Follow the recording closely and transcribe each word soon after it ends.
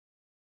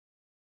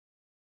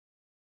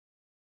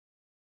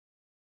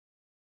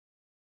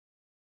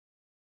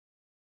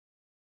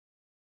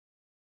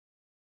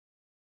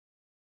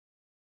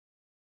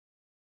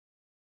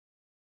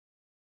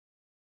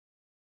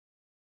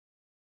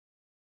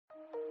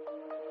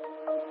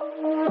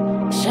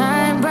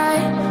Shine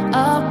bright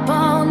up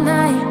all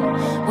night,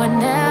 we're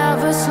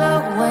never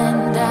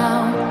slowing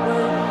down.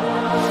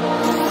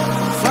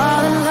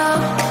 Fall in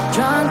love,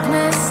 drunk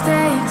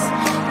mistakes,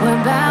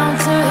 we're bound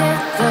to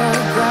hit the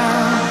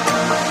ground.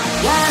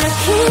 Gotta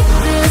keep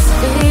this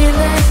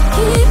feeling,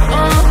 keep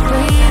on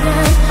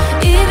breathing,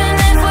 even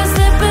if we're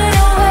slipping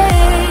away.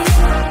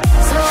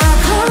 So I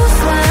close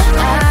my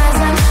eyes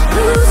and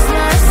lose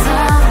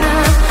myself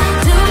now,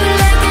 do it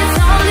like it's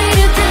only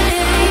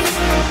today.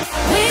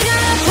 We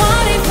got a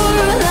party for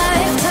a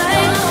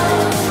lifetime,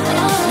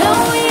 no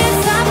we ain't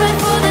stopping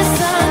for the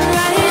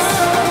sunrise,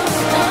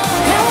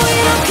 and we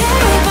don't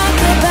care about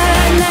the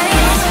bad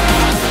nights.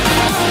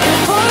 And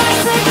for a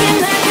second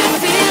I can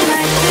feel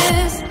like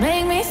this,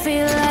 make me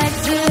feel like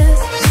this.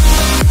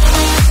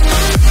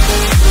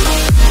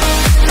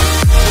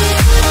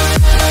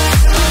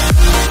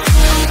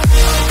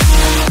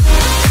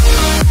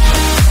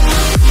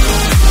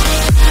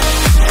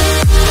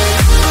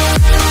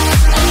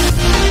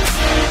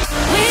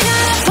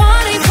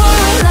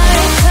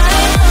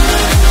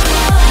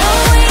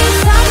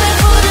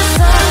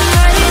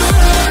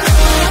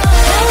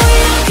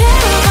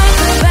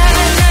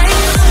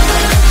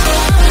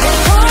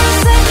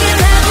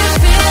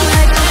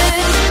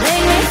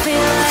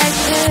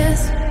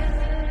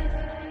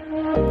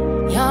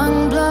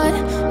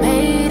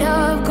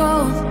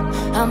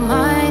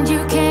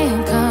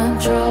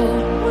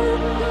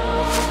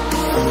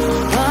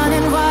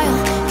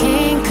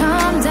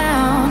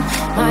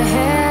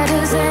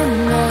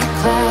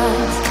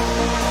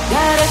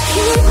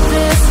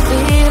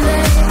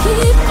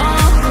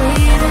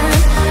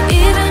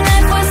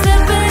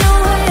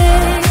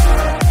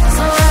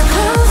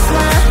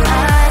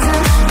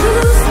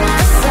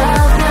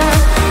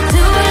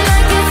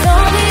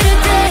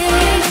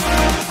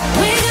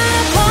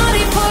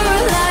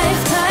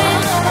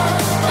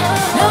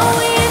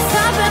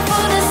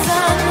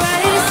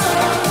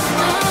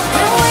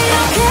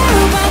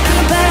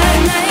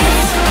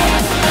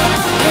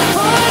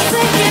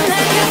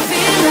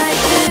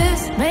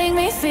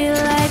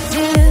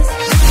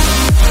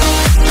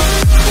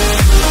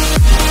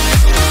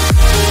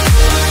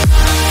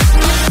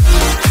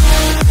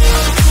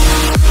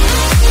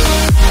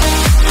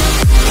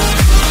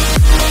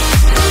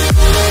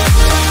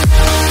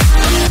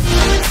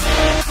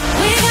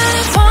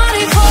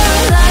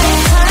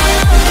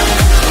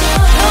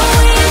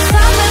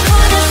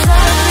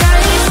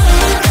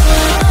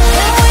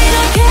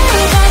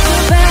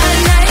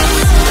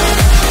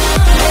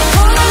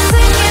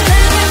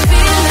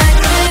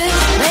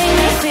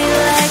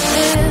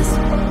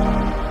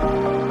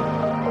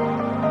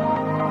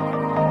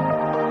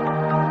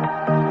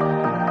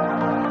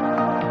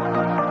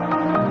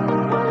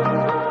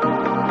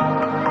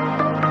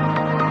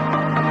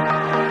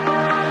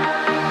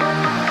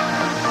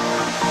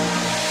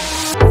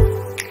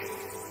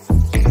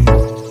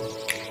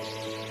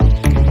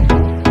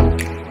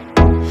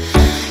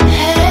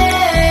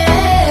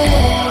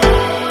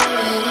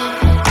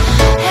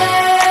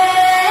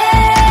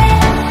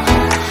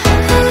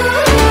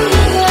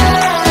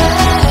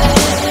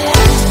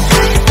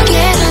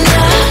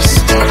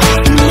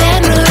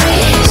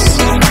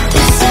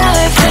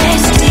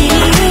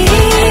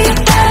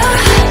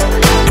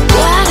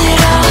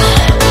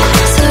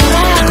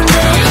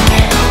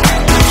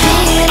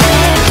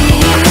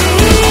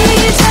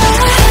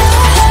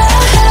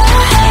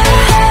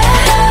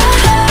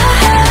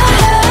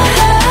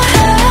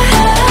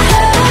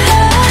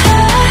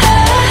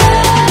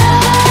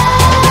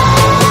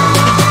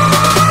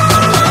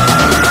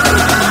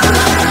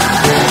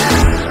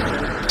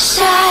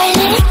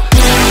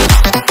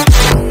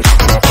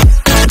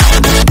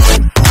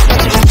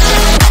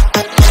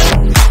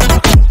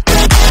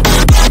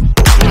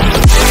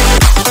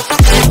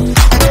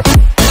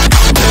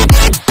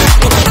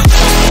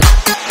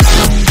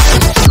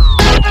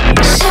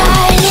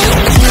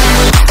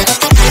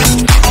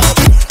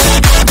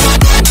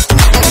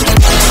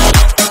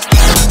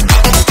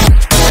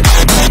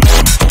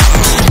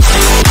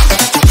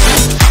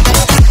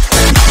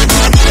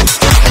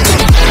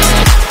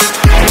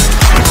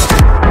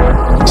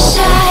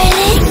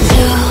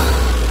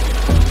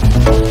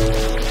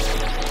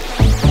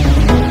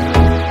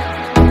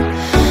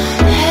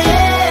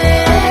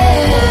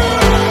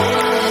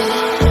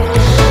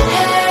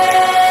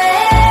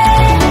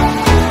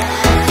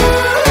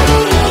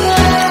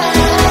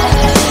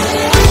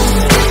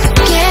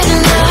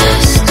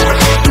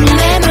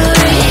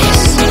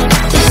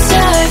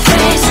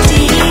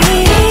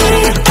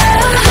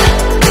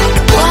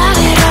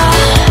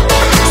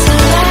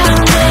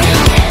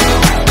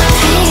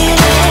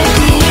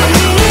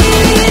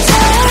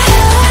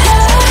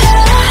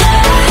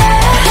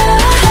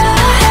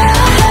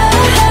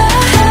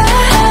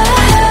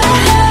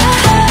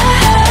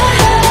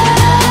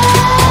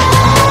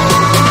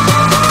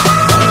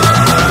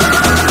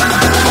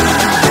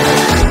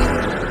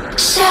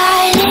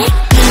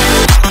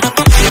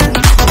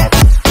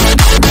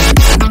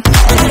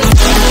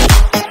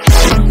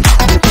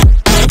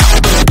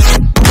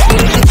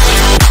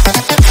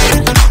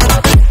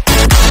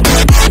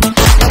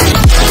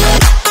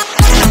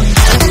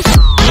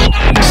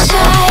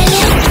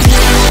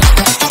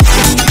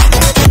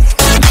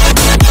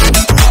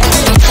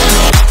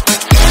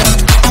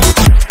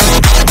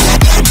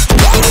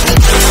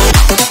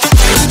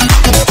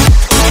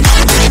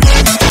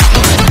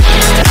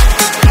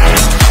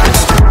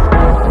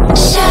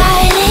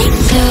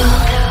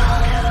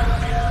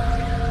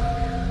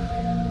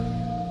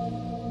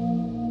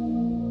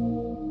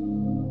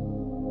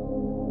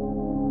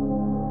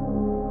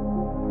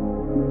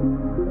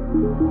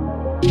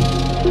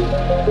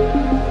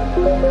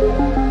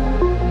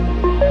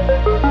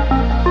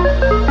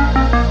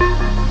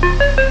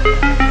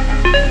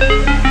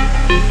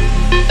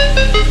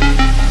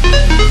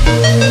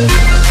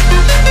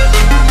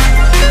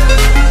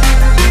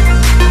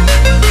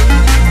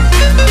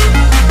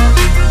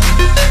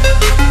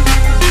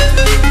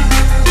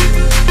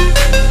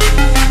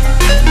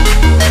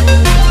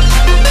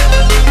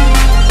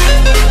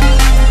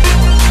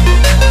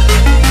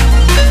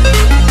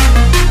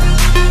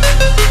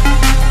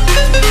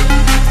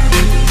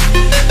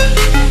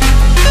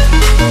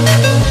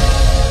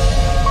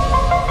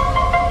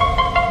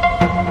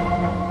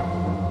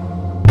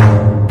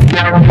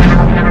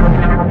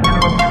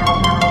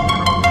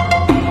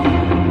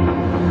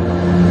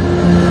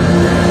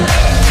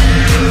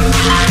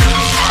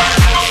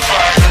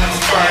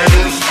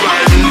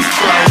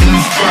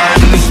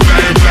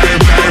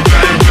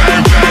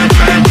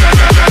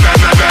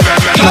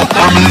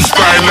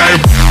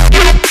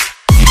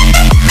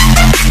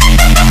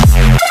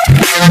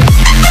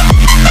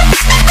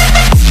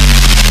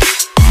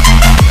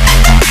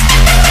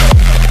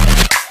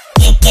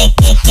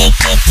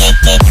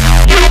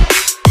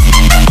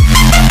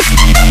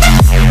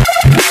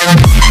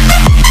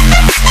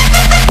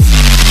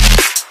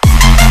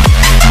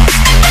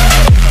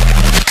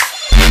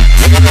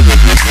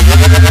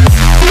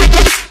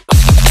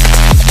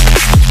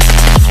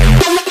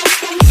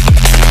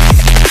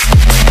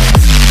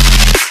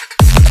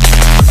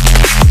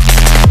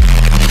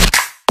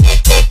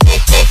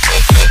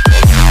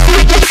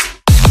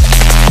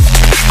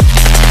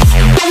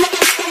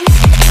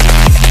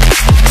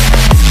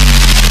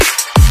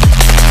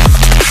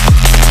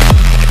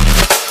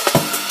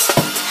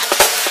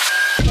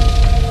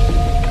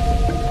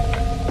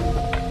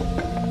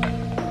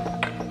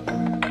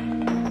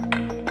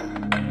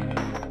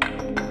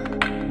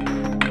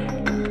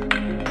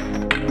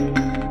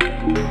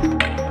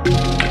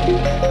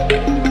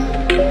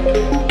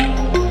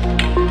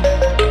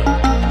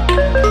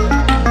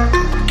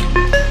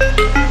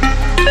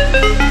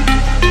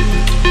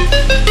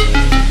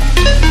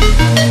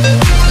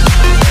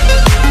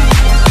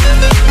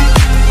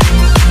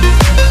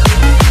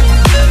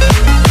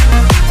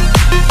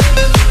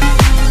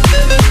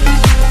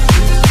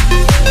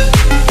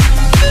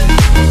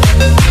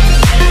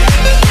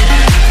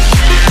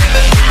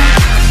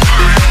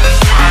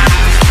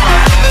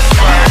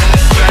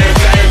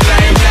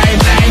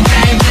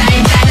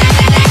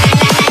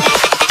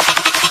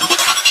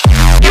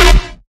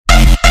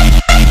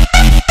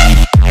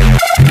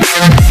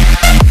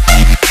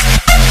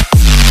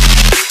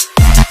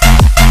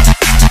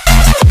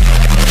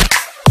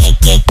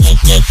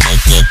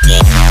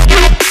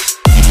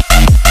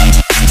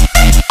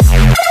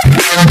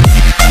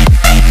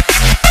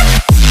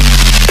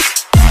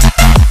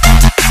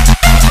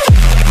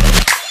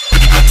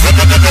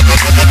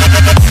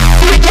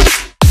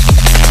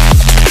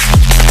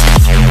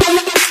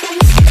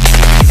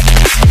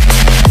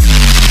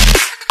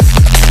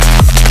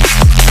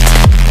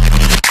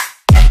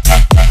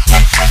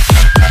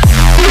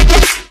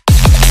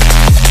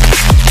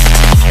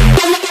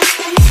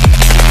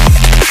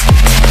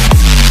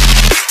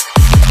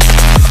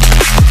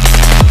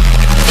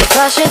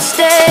 should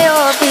stay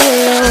or be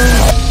alone.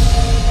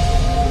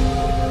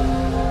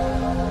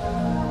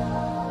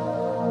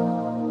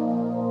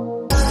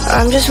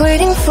 I'm just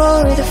waiting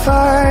for the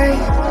fight,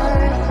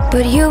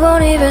 but you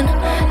won't even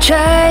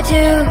try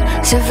to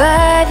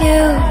survive.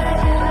 You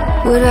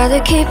would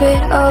rather keep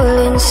it all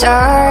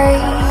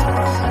inside,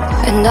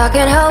 and I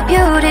can help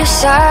you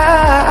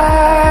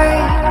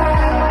decide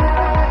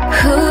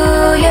who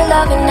you're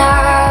loving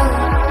now,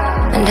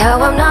 and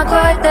how I'm not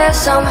quite there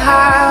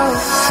somehow.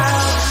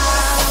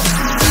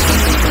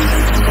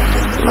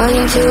 My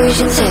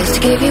intuition says to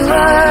give you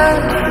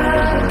up,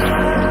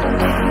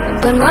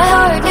 but my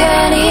heart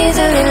can't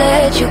easily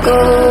let you go.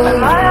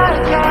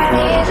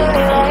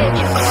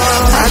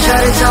 I try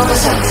to tell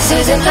myself this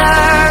isn't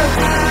love,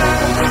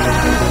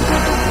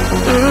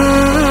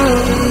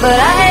 but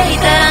I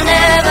hate that I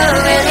never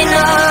really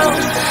know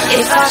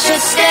if I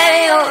should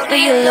stay or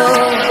be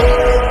alone.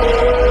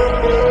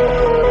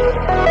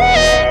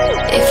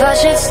 If I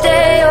should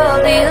stay or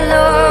be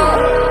alone.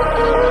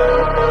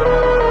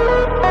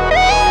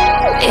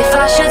 If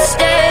I should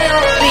stay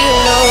or be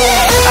alone.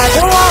 I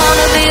don't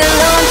wanna be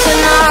alone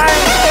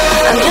tonight.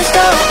 I'm just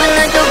hoping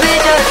that you'll be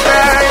just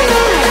right.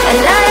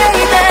 And I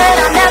hate that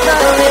I never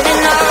really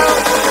know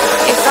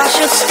if I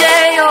should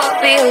stay or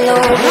be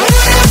alone.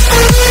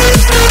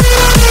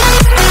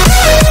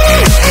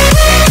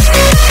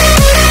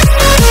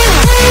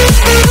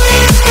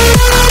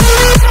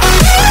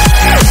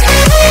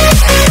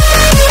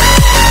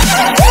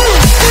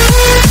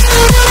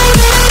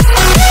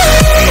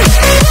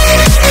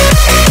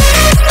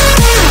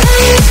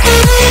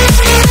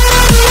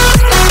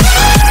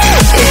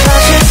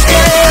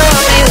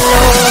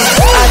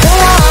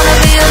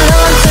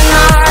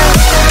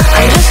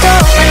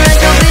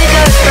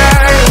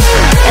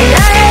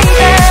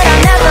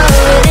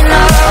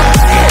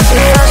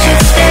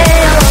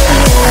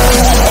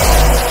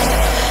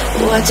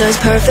 what does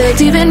perfect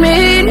even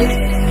mean?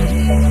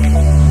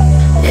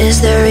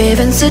 Is there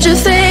even such a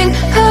thing?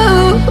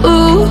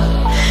 Oh,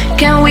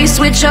 can we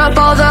switch up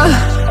all the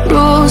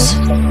rules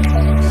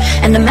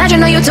and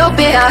imagine a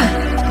utopia?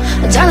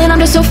 Darling, I'm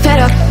just so fed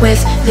up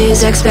with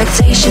these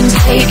expectations.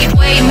 They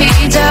weigh me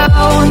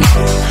down.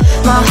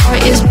 My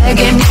heart is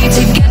begging me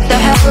to get the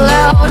hell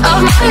out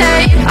of my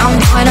head. I'm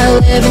gonna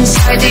live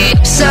inside the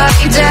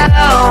upside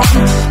down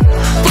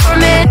for a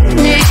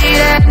minute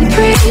and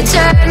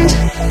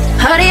pretend.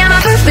 Honey, I'm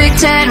a perfect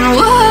 10.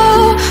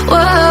 Whoa,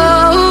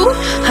 whoa.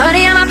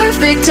 Honey, I'm a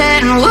perfect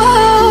 10.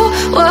 Whoa.